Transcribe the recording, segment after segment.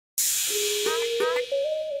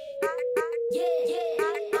Alright.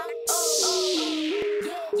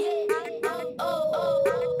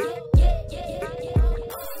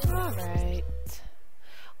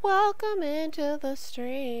 Welcome into the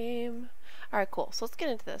stream. Alright, cool. So let's get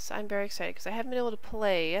into this. I'm very excited because I haven't been able to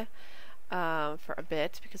play for a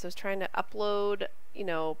bit because I was trying to upload, you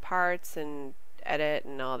know, parts and edit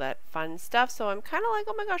and all that fun stuff. So I'm kind of like,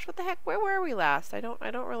 oh my gosh, what the heck? Where were we last? I don't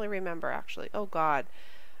really remember actually. Oh God,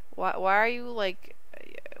 why are you like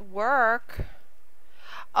work?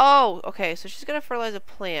 Oh, okay. So she's gonna fertilize a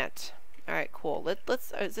plant. All right, cool.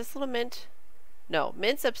 Let's. Is this little mint? No,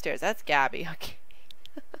 mint's upstairs. That's Gabby. Okay.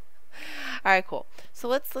 All right, cool. So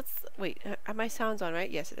let's wait. Are my sounds on, right?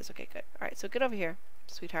 Yes, it is. Okay, good. All right, so get over here,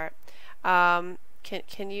 sweetheart.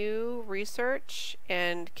 Can you research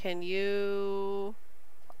and can you?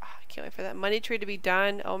 I can't wait for that money tree to be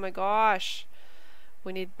done. Oh my gosh,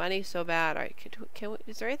 we need money so bad. All right, can we,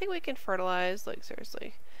 is there anything we can fertilize? Like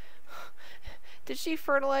seriously, did she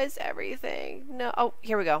fertilize everything? No. Oh,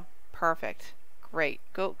 here we go. Perfect. Great.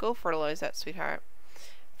 Go fertilize that, sweetheart.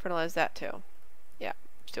 Fertilize that too. Yeah.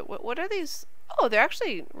 So what are these? Oh, they're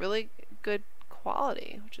actually really good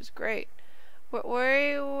quality, which is great. What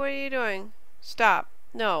are you doing? Stop.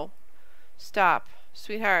 No. Stop.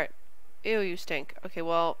 Sweetheart. Ew, you stink. Okay,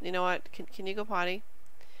 well, you know what? Can you go potty?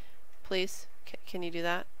 Please? Can you do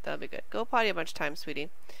that? That'll be good. Go potty a bunch of times, sweetie.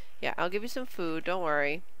 Yeah, I'll give you some food. Don't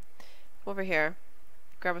worry. Come over here.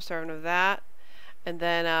 Grab a serving of that. And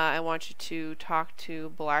then I want you to talk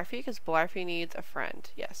to Blarfy, because Blarfy needs a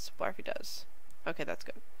friend. Yes, Blarfy does. Okay, that's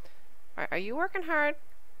good. Alright, are you working hard?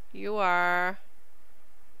 You are.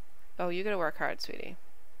 Oh, you gotta work hard, sweetie.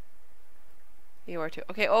 You are too.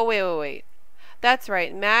 Okay, oh, wait. That's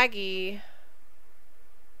right, Maggie.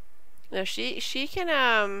 No, she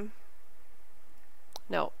can,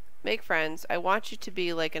 no, make friends. I want you to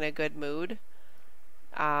be, like, in a good mood.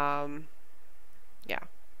 Yeah.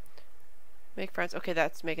 Make friends. Okay,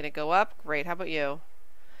 that's making it go up. Great. How about you?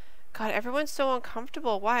 God, everyone's so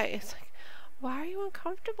uncomfortable. Why? It's like, why are you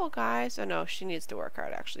uncomfortable, guys? Oh no, she needs to work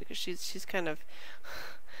hard actually, because she's kind of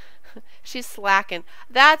she's slacking.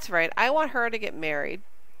 That's right. I want her to get married,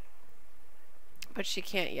 but she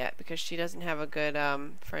can't yet because she doesn't have a good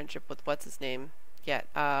friendship with what's his name yet.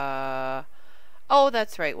 Oh,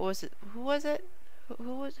 that's right. What was it? Who was it?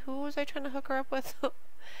 Who was I trying to hook her up with?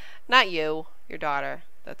 Not you. Your daughter.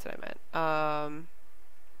 That's what I meant.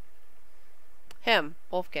 Him,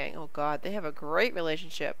 Wolfgang. Oh God, they have a great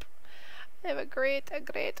relationship. They have a great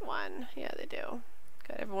one. Yeah, they do.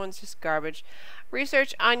 God, everyone's just garbage.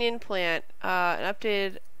 Research onion plant. And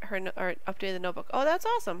updated the notebook. Oh, that's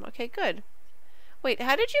awesome. Okay, good. Wait,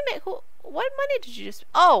 how did you make? What money did you just?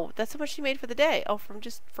 Oh, that's how much you made for the day. Oh, from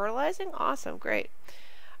just fertilizing. Awesome, great.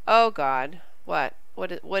 Oh God, what?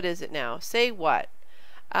 What is it now? Say what?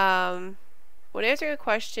 When answering a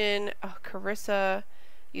question, oh, Carissa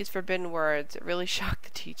used forbidden words. It really shocked the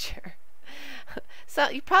teacher. So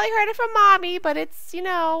you probably heard it from mommy, but it's, you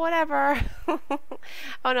know, whatever.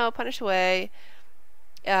 Oh no, punish away.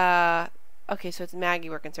 Okay, so it's Maggie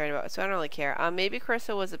we're concerned about, so I don't really care. Maybe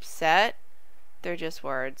Carissa was upset. They're just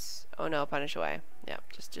words. Oh no, punish away. Yeah,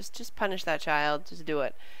 just punish that child. Just do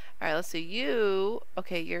it. All right, let's see. You.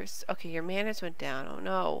 Okay, your manners went down. Oh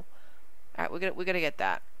no. All right, we gotta get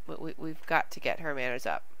that. We've got to get her manners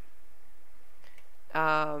up.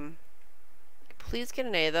 Please get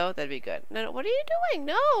an A though. That'd be good. No, what are you doing?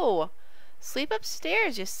 No, sleep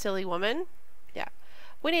upstairs, you silly woman. Yeah,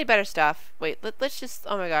 we need better stuff. Wait, let's just.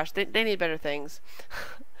 Oh my gosh, they need better things.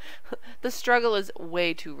 The struggle is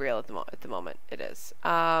way too real at the moment. It is.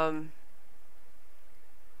 Can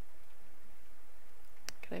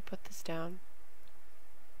I put this down?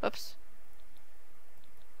 Oops.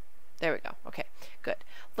 There we go. Okay, good.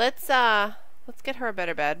 Let's get her a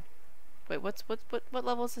better bed. Wait, what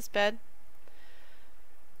level is this bed?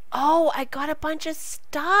 Oh, I got a bunch of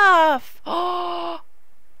stuff. Oh,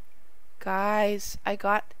 guys, I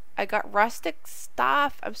got rustic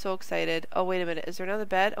stuff. I'm so excited. Oh, wait a minute. Is there another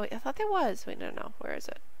bed? Oh, wait, I thought there was. Wait, no. Where is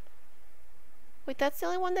it? Wait, that's the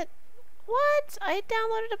only one that. What? I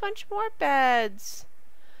downloaded a bunch more beds.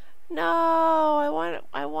 No,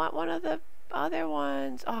 I want one of the other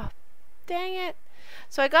ones. Oh, dang it.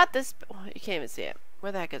 So I got this. Oh, you can't even see it.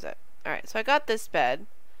 Where the heck is it? All right, so I got this bed.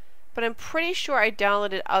 But I'm pretty sure I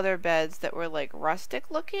downloaded other beds that were like rustic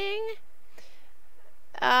looking.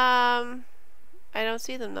 I don't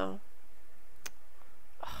see them though.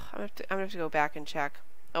 Oh, I'm gonna have to go back and check.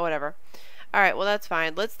 Oh, whatever. All right, well that's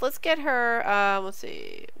fine. Let's get her. Let's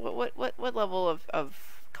see. What level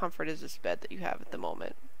of comfort is this bed that you have at the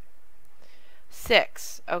moment?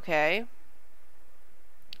 6. Okay.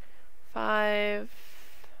 5.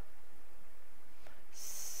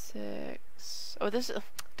 Oh, this is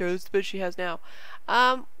there's the bed she has now.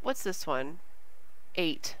 What's this one?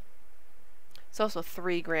 8. It's also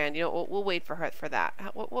 $3,000. You know, we'll wait for her for that.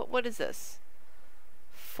 What is this?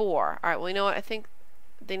 4. All right. Well, you know what? I think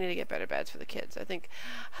they need to get better beds for the kids. I think.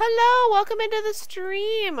 Hello, welcome into the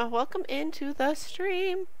stream. Welcome into the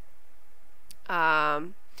stream.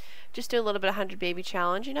 Just do a little bit of 100 baby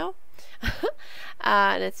challenge, you know.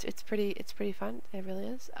 And it's pretty fun. It really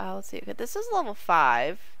is. Let's see. Okay, this is level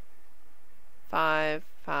 5. 5,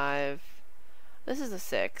 5. This is a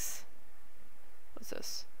 6. What's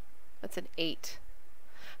this? That's an 8.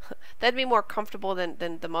 That'd be more comfortable than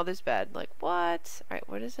the mother's bed. Like, what? Alright,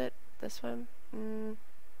 what is it? This one?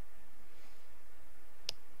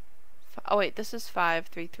 Oh, wait, this is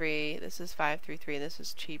 533. This is 533. This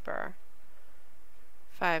is cheaper.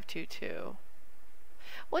 522.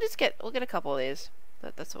 We'll get a couple of these.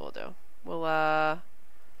 That's what we'll do. We'll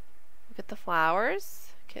get the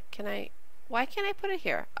flowers. Can I? Why can't I put it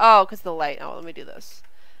here? Oh, because the light. Oh, let me do this.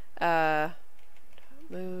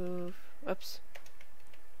 Move. Oops.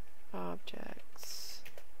 Objects.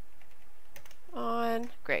 On.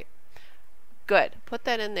 Great. Good. Put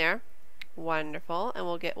that in there. Wonderful. And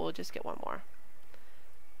we'll just get one more.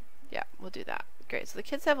 Yeah, we'll do that. Great. So the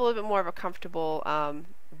kids have a little bit more of a comfortable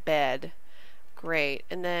bed. Great.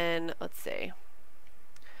 And then let's see.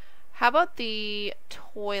 How about the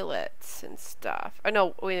toilets and stuff? Oh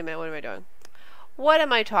no, wait a minute. What am I doing? What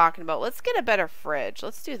am I talking about? Let's get a better fridge.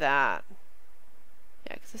 Let's do that.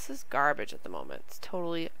 Yeah, because this is garbage at the moment. It's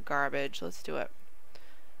totally garbage. Let's do it.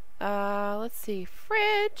 Let's see.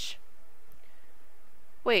 Fridge.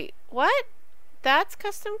 Wait, what? That's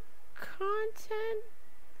custom content?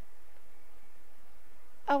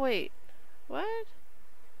 Oh, wait. What?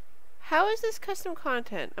 How is this custom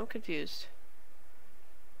content? I'm confused.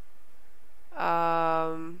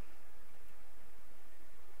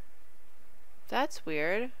 That's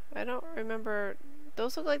weird. I don't remember.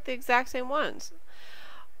 Those look like the exact same ones.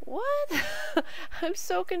 What? I'm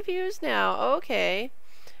so confused now. Okay.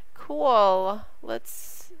 Cool.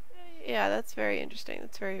 Yeah, that's very interesting.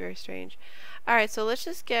 That's very, very strange. Alright, so let's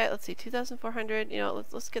just get, let's see, 2,400. You know,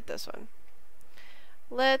 let's get this one.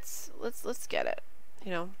 Let's get it.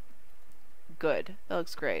 You know. Good. That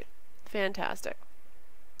looks great. Fantastic.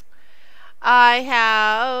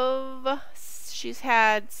 She's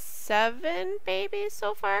had 7 babies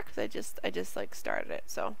so far because I just like started it,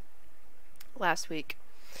 so last week.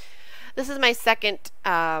 This is my second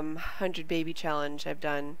 100 baby challenge I've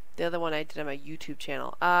done. The other one I did on my YouTube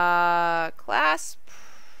channel. Class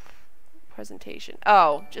presentation.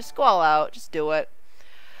 Oh, just go all out. Just do it.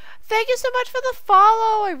 Thank you so much for the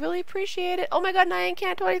follow. I really appreciate it. Oh my god, Nyan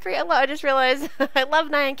Cat 23. I just realized I love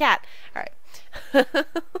Nyan Cat. Alright.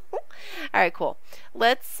 Alright, cool.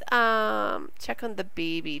 Let's check on the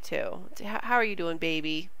baby too. How are you doing,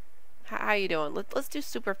 baby? How are you doing? Let's do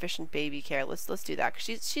super efficient baby care. Let's do that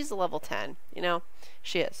because she's a level 10. You know,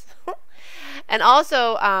 she is. And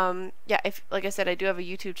also, yeah, if like I said, I do have a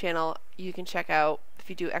YouTube channel. You can check out if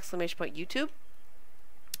you do !YouTube.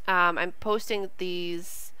 I'm posting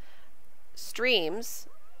these streams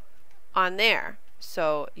on there.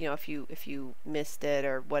 So you know, if you missed it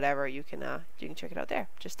or whatever, you can check it out there.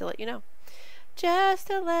 Just to let you know. Just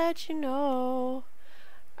to let you know.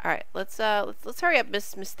 All right, let's hurry up,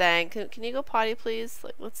 Miss Thang. Can you go potty, please?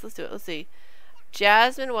 Let's do it. Let's see.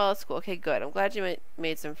 Jasmine, well, it's cool. Okay, good. I'm glad you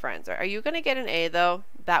made some friends. Are you gonna get an A though?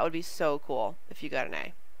 That would be so cool if you got an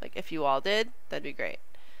A. Like if you all did, that'd be great.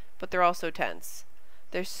 But they're all so tense.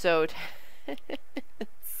 They're so tense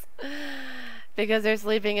because they're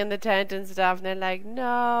sleeping in the tent and stuff, and they're like,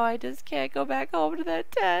 no, I just can't go back home to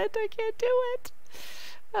that tent. I can't do it.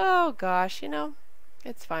 Oh gosh, you know,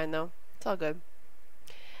 it's fine though. It's all good.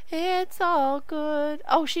 It's all good.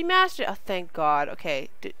 Oh, she mastered. Oh, thank God. Okay,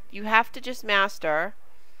 you have to just master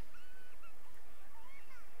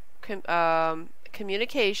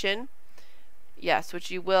communication. Yes,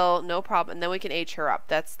 which you will, no problem. And then we can age her up.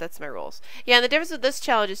 That's my rules. Yeah, and the difference with this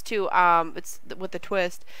challenge is too. It's with the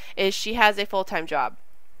twist is she has a full-time job,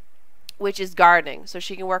 which is gardening, so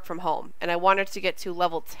she can work from home. And I want her to get to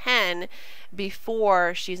level 10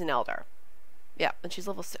 before she's an elder. Yeah, and she's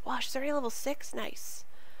level 6. Wow, she's already level 6. Nice.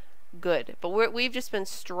 Good. But we've just been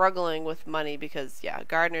struggling with money because, yeah,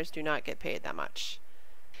 gardeners do not get paid that much.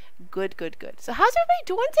 Good, good, good. So how's everybody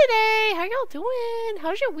doing today? How y'all doing?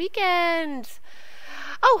 How's your weekend?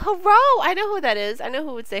 Oh, Hero! I know who that is. I know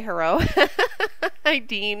who would say Hero. Hi,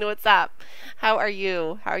 Dean. What's up? How are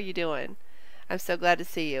you? How are you doing? I'm so glad to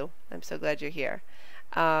see you. I'm so glad you're here.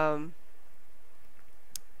 Okay.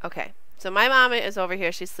 So my mama is over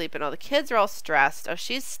here. She's sleeping. Oh, the kids are all stressed. Oh,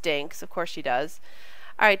 she stinks. Of course she does.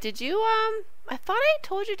 All right, did you I thought I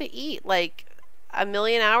told you to eat like a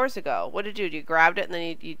million hours ago. What did you do? You grabbed it and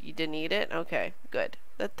then you didn't eat it? Okay, good.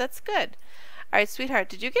 That's good. All right, sweetheart,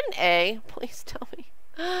 did you get an A? Please tell me.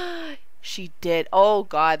 She did. Oh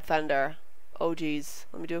God, thunder. Oh geez.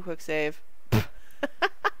 Let me do a quick save.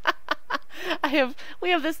 We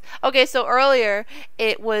have this. Okay, so earlier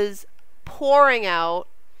it was pouring out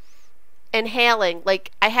and hailing.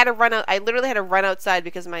 Like I had to run out. I literally had to run outside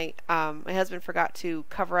because my husband forgot to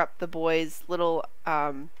cover up the boys' little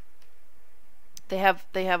they have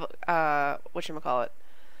whatchamacallit,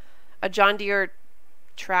 a John Deere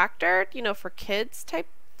tractor, you know, for kids type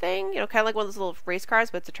thing, you know, kind of like one of those little race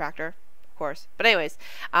cars, but it's a tractor, of course. But anyways,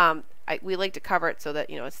 we like to cover it so that,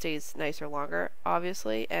 you know, it stays nicer longer,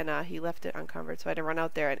 obviously, and he left it uncovered, so I had to run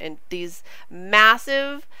out there, and these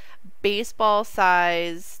massive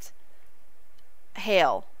baseball-sized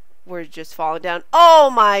hail were just falling down. Oh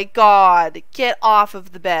my God! Get off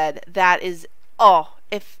of the bed. That is,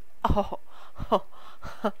 if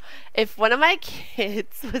one of my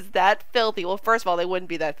kids was that filthy, well, first of all, they wouldn't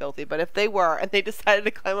be that filthy, but if they were and they decided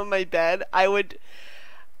to climb on my bed, I would.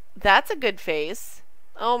 That's a good face.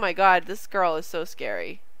 Oh my God, this girl is so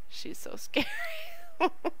scary. She's so scary.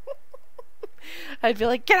 I'd be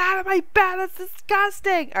like, get out of my bed, that's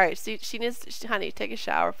disgusting. All right, she needs, honey, take a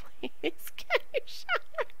shower, please. Get a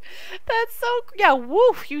shower. That's so, yeah,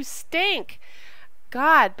 woof, you stink.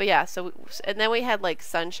 God, but yeah, so, and then we had like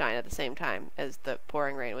sunshine at the same time as the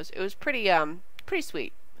pouring rain. It was pretty, pretty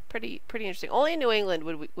sweet. Pretty interesting. Only in New England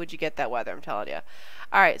would you get that weather, I'm telling you.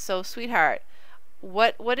 All right, so sweetheart,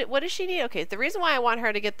 what does she need? Okay, the reason why I want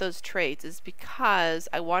her to get those traits is because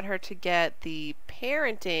I want her to get the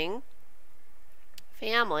parenting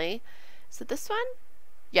family. Is it this one?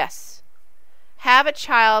 Yes. Have a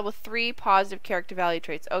child with 3 positive character value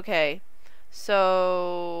traits. Okay,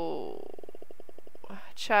 so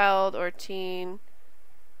child or teen.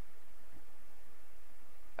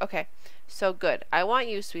 Okay, so good. I want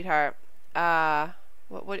you, sweetheart. What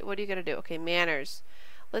are you gonna do? Okay, manners.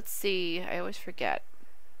 Let's see. I always forget.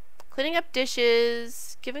 Cleaning up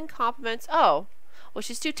dishes, giving compliments. Oh, well,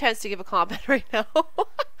 she's too tense to give a compliment right now.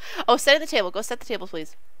 Oh, setting the table. Go set the table,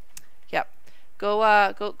 please. Yep.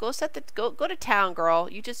 Go set the go to town, girl.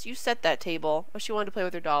 You set that table. Oh, she wanted to play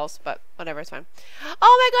with her dolls, but whatever, it's fine.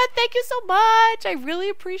 Oh my God, thank you so much. I really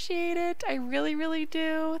appreciate it. I really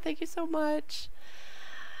do. Thank you so much.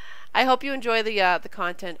 I hope you enjoy the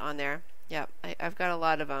content on there. Yeah, I've got a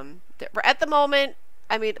lot of at the moment.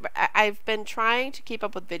 I mean, I've been trying to keep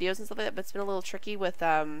up with videos and stuff like that, but it's been a little tricky with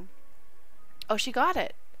oh, she got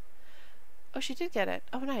it. Oh, she did get it.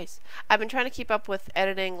 Oh, nice. I've been trying to keep up with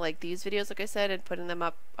editing like these videos, like I said, and putting them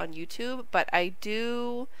up on YouTube. But I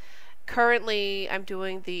do currently, I'm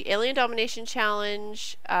doing the Alien Domination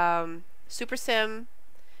Challenge, Super Sim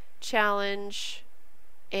Challenge,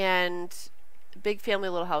 and Big Family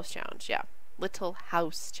Little House Challenge. Yeah, Little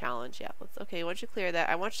House Challenge. Yeah. Okay. Once you clear that,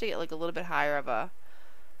 I want you to get like a little bit higher of a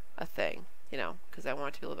thing, you know, because I want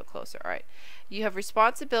it to be a little bit closer. All right. You have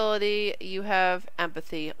responsibility. You have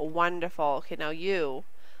empathy. Wonderful. Okay, now you.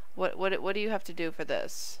 What do you have to do for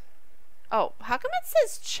this? Oh, how come it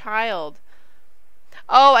says child?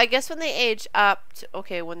 Oh, I guess when they age up.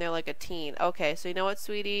 Okay, when they're like a teen. Okay, so you know what,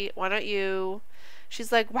 sweetie? Why don't you?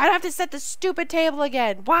 She's like, why do I have to set the stupid table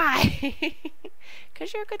again? Why?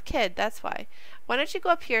 Because you're a good kid. That's why. Why don't you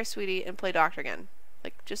go up here, sweetie, and play doctor again?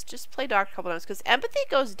 Like, just play doctor a couple times, because empathy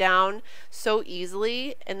goes down so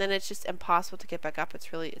easily, and then it's just impossible to get back up.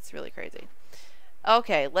 It's really crazy.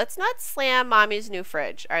 Okay, let's not slam mommy's new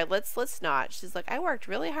fridge. All right, let's not. She's like, I worked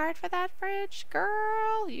really hard for that fridge,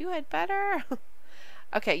 girl. You had better.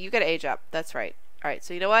 Okay, you gotta age up. That's right. All right,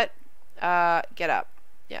 so you know what? Get up.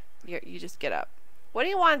 Yeah, you just get up. What do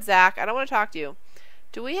you want, Zach? I don't want to talk to you.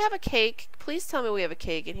 Do we have a cake? Please tell me we have a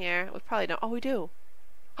cake in here. We probably don't. Oh, we do.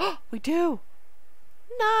 Oh, we do.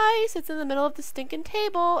 Nice. It's in the middle of the stinking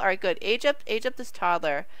table. All right, good. Age up this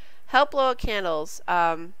toddler. Help blow out candles.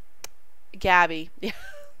 Gabby. Yeah.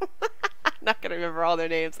 I'm not gonna remember all their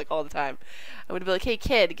names like all the time. I'm gonna be like, hey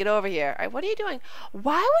kid, get over here. All right, what are you doing?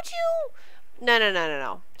 Why would you?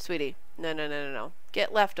 No, sweetie. No.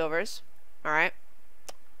 Get leftovers. All right.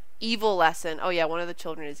 Evil lesson. Oh yeah, one of the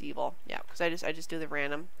children is evil. Yeah, because I just do the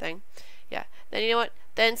random thing. Yeah. Then you know what?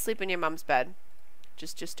 Then sleep in your mom's bed.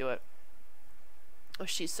 Just do it. Oh,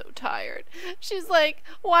 she's so tired. She's like,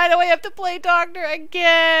 why do I have to play doctor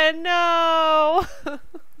again? No.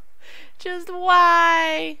 Just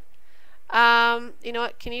why? You know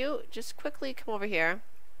what? Can you just quickly come over here?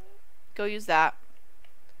 Go use that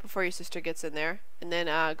before your sister gets in there, and then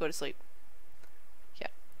go to sleep. Yeah.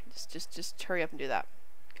 Just hurry up and do that.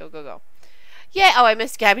 Go. Yeah. Oh, I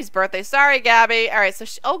missed Gabby's birthday. Sorry, Gabby. All right. So,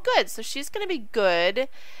 oh, good. So she's gonna be good,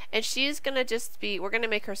 and she's gonna just be. We're gonna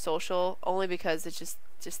make her social only because it's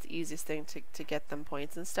just the easiest thing to get them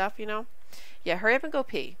points and stuff. You know. Yeah. Hurry up and go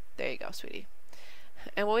pee. There you go, sweetie.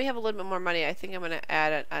 And when we have a little bit more money, I think I'm gonna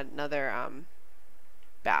add another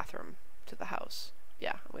bathroom to the house.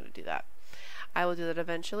 Yeah, I'm gonna do that. I will do that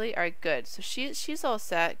eventually. All right, good. So she's all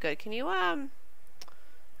set. Good. Can you wait,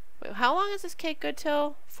 how long is this cake good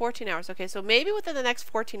till? 14 hours. Okay, so maybe within the next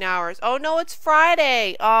 14 hours. Oh no, it's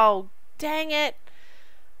Friday. Oh, dang it.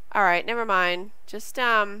 All right, never mind. Just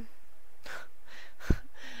no.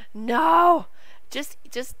 Just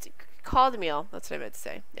call the meal. That's what I meant to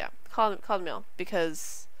say. Yeah, call the meal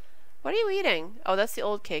because what are you eating? Oh, that's the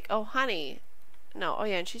old cake. Oh, honey. No. Oh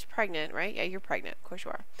yeah, and she's pregnant, right? Yeah, you're pregnant. Of course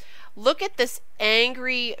you are. Look at this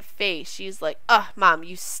angry face. She's like, "Ugh, Mom,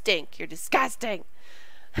 you stink. You're disgusting."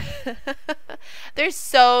 They're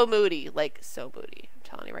so moody. Like, so moody. I'm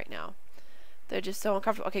telling you right now. They're just so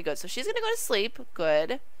uncomfortable. Okay, good. So she's going to go to sleep.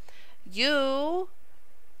 Good. You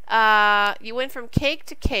went from cake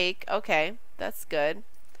to cake. Okay, that's good.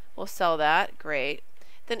 We'll sell that. Great.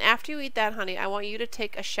 Then after you eat that, honey, I want you to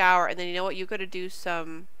take a shower. And then you know what? You're going to do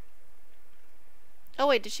some... Oh,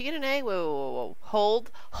 wait. Did she get an egg? Whoa, whoa, whoa, whoa.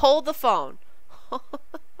 Hold the phone.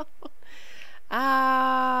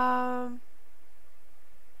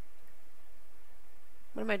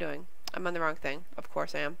 What am I doing? I'm on the wrong thing. Of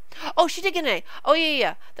course I am. Oh, she did get an A. Oh,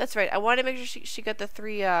 yeah. That's right. I wanted to make sure she got the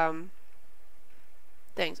 3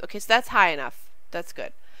 things. Okay, so that's high enough. That's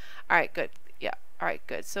good. All right, good. Yeah. All right,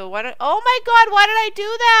 good. So oh my God, why did I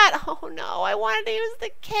do that? Oh no, I wanted to use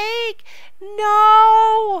the cake.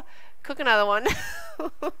 No. Cook another one.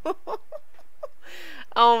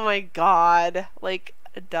 Oh my God. Like,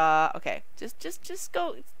 duh. Okay, just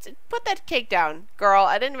go. Put that cake down, girl.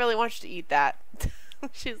 I didn't really want you to eat that.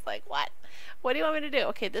 She's like, what? What do you want me to do?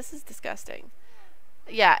 Okay, this is disgusting.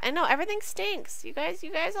 Yeah, I know everything stinks. You guys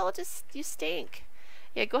all you stink.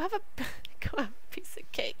 Yeah, go have a piece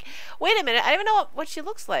of cake. Wait a minute, I don't even know what she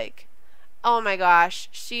looks like. Oh my gosh,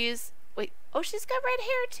 wait. Oh, she's got red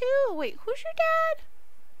hair too. Wait, who's your dad?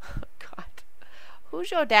 Oh God, who's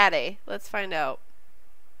your daddy? Let's find out.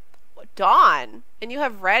 Dawn, and you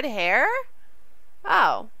have red hair?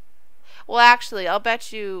 Oh. Well, actually, I'll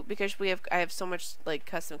bet you because I have so much like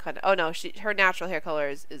custom content. Oh no, her natural hair color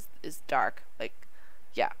is dark. Like,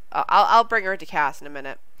 yeah, I'll bring her to cast in a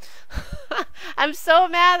minute. I'm so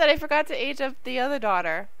mad that I forgot to age up the other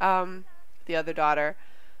daughter.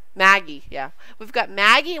 Maggie. Yeah, we've got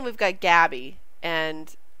Maggie and we've got Gabby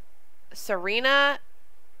and Serena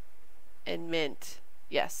and Mint.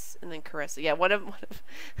 Yes, and then Carissa. Yeah, one of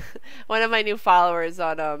one of my new followers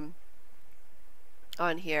on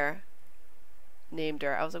here named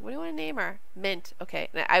her. I was like, what do you want to name her? Mint. Okay.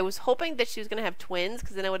 And I was hoping that she was going to have twins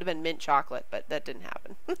because then it would have been mint chocolate, but that didn't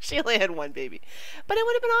happen. She only had one baby. But it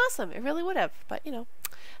would have been awesome. It really would have. But, you know,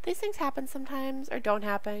 these things happen sometimes or don't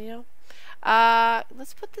happen, you know.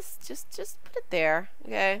 Let's put this, just put it there.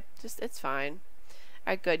 Okay. It's fine.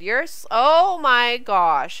 All right, good. Oh my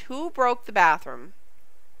gosh. Who broke the bathroom?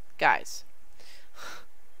 Guys.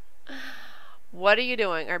 What are you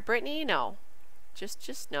doing? Or Brittany? No.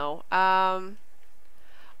 Just no.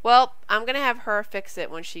 Well, I'm going to have her fix it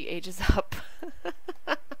when she ages up.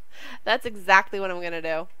 That's exactly what I'm going to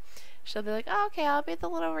do. She'll be like, oh, okay, I'll be the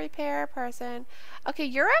little repair person. Okay,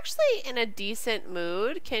 you're actually in a decent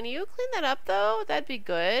mood. Can you clean that up, though? That'd be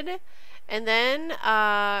good. And then,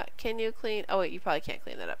 can you clean... Oh, wait, you probably can't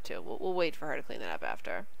clean that up, too. We'll wait for her to clean that up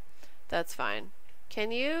after. That's fine.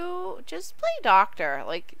 Can you just play doctor?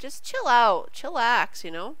 Like, just chill out. Chillax, you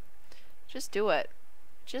know? Just do it.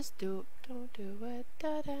 Just do it. Don't do it.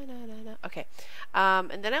 Da, da, da, da, da. Okay.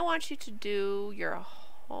 And then I want you to do your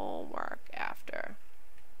homework after.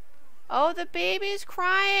 Oh, the baby's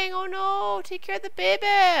crying. Oh no. Take care of the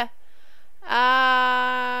baby.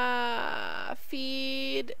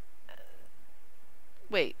 Feed.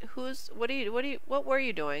 Wait, what were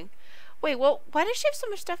you doing? Wait, well, why does she have so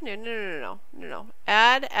much stuff in there? No.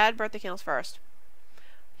 Add birthday candles first.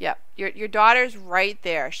 Yep. Your daughter's right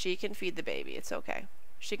there. She can feed the baby. It's okay.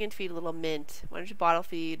 She can feed little Mint. Why don't you bottle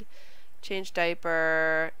feed, change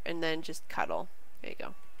diaper, and then just cuddle. There you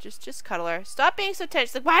go. Just cuddle her. Stop being so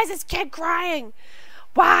tense. Like, why is this kid crying?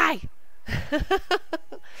 Why?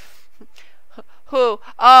 Who?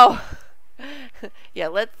 Oh. Yeah.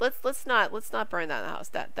 Let's not burn that in the house.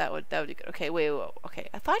 That would be good. Okay. Wait. Okay.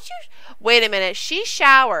 I thought you. Wait a minute. She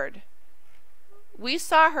showered. We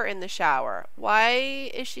saw her in the shower.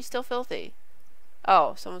 Why is she still filthy?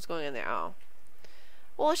 Oh, someone's going in there. Oh.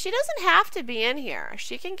 Well, she doesn't have to be in here.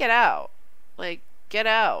 She can get out. Like, get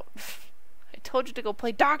out. I told you to go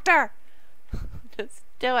play doctor. Just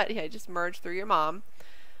do it. Yeah, just merge through your mom.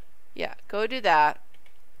 Yeah, go do that.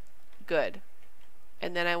 Good.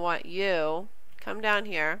 And then I want you, come down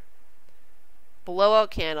here, blow out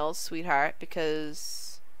candles, sweetheart,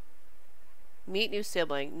 because meet new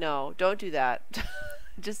sibling. No, don't do that.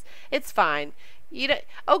 Just, it's fine. You don't,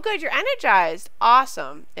 oh good, you're energized.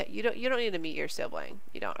 Awesome. Yeah, you don't need to meet your sibling.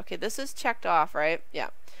 You don't. Okay, this is checked off, right? Yeah.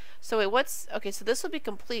 So wait, what's, okay, so this will be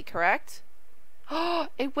complete, correct? Oh,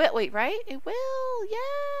 it will, wait, right? It will,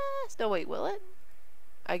 yes. No, wait, will it?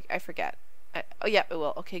 I forget. Oh, yeah, it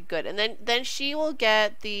will. Okay, good. And then she will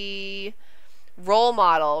get the role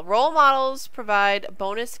model. Role models provide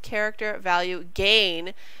bonus character value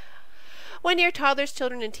gain when near toddlers,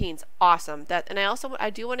 children, and teens. Awesome. That, and I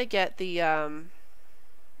do want to get the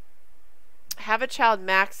have a child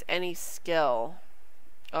max any skill.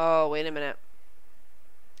 Oh, wait a minute.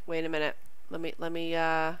 Wait a minute. Let me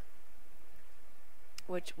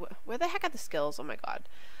where the heck are the skills? Oh my god.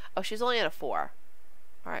 Oh, she's only at a 4.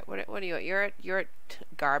 All right, what are you at? You're at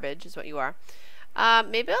garbage is what you are.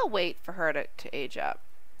 Maybe I'll wait for her to age up.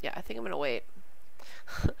 Yeah, I think I'm gonna wait.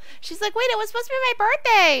 She's like, wait, it was supposed to be my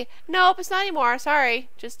birthday. Nope, it's not anymore. Sorry.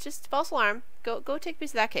 Just false alarm. Go take a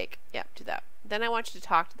piece of that cake. Yeah, do that. Then I want you to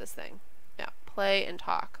talk to this thing. Yeah, play and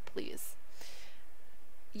talk, please.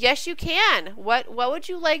 Yes, you can. What would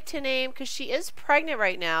you like to name? Because she is pregnant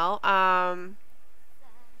right now.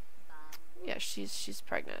 Yeah, she's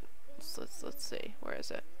pregnant. So let's see. Where is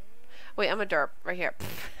it? Wait, I'm a derp right here.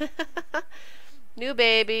 New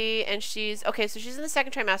baby, and she's okay. So she's in the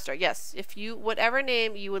 2nd trimester. Yes, if you whatever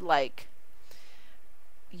name you would like,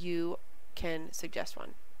 you can suggest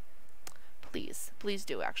one. Please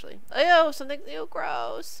do actually. Oh, something ew,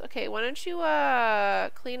 gross. Okay, why don't you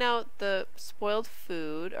clean out the spoiled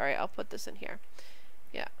food? All right, I'll put this in here.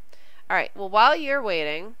 Yeah. All right. Well, while you're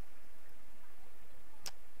waiting.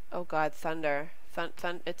 Oh God, thunder.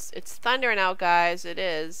 It's thundering out, guys. It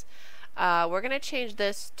is. We're gonna change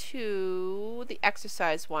this to the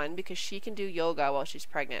exercise one because she can do yoga while she's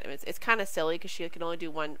pregnant. I mean, it's kind of silly because she can only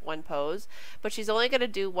do one pose, but she's only gonna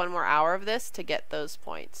do 1 more hour of this to get those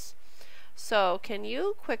points. So can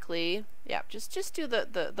you quickly, yeah, just do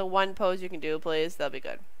the 1 pose you can do, please. That'll be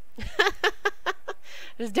good.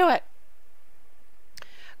 Just do it.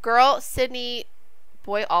 Girl, Sydney,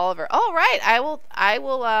 boy, Oliver. Oh, right. I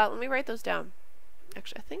will. Let me write those down.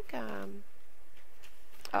 Actually, I think. Uh-oh.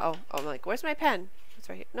 Oh, I'm like, where's my pen? It's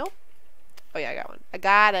right here. Nope. Oh yeah, I got one. I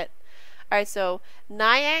got it. All right. So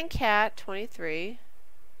Nyan Cat 23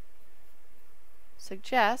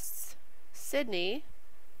 suggests Sydney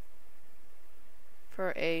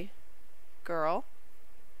for a girl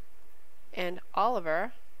and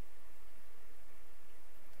Oliver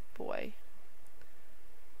boy.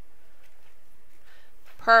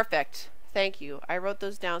 Perfect. Thank you. I wrote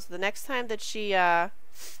those down. So the next time that she when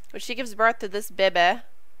she gives birth to this baby,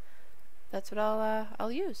 that's what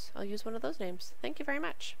I'll use. I'll use one of those names. Thank you very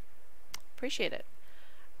much. Appreciate it.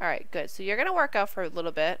 All right, good. So you're gonna work out for a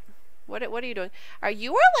little bit. What are you doing?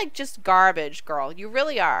 You are like just garbage, girl. You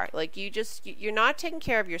really are. Like you're not taking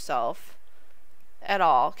care of yourself at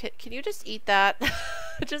all. Can you just eat that?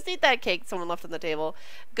 Just eat that cake someone left on the table.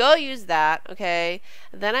 Go use that, okay?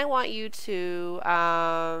 Then I want you to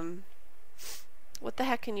what the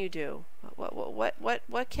heck can you do?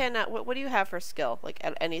 What do you have for skill? Like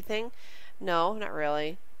anything? No, not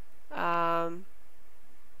really.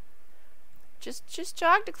 Just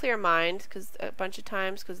jog to clear mind, because a bunch of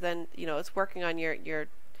times, because then it's working on your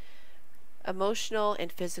emotional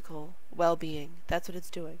and physical well-being. That's what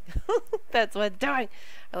it's doing. That's what it's doing. All right,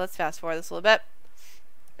 let's fast forward this a little bit.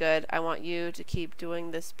 Good. I want you to keep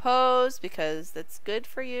doing this pose because that's good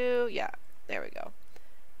for you. Yeah, there we go.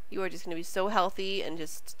 You are just going to be so healthy and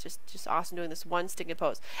just awesome doing this one stinking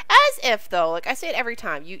pose. As if, though, like I say it every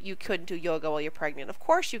time, you couldn't do yoga while you're pregnant. Of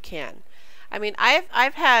course you can. I mean,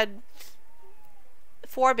 I've had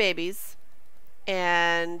 4 babies,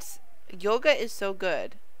 and yoga is so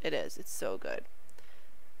good. It is. It's so good.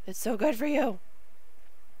 It's so good for you.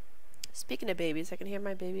 Speaking of babies, I can hear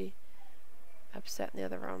my baby upset in the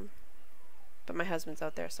other room. But my husband's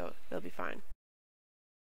out there, so it'll be fine.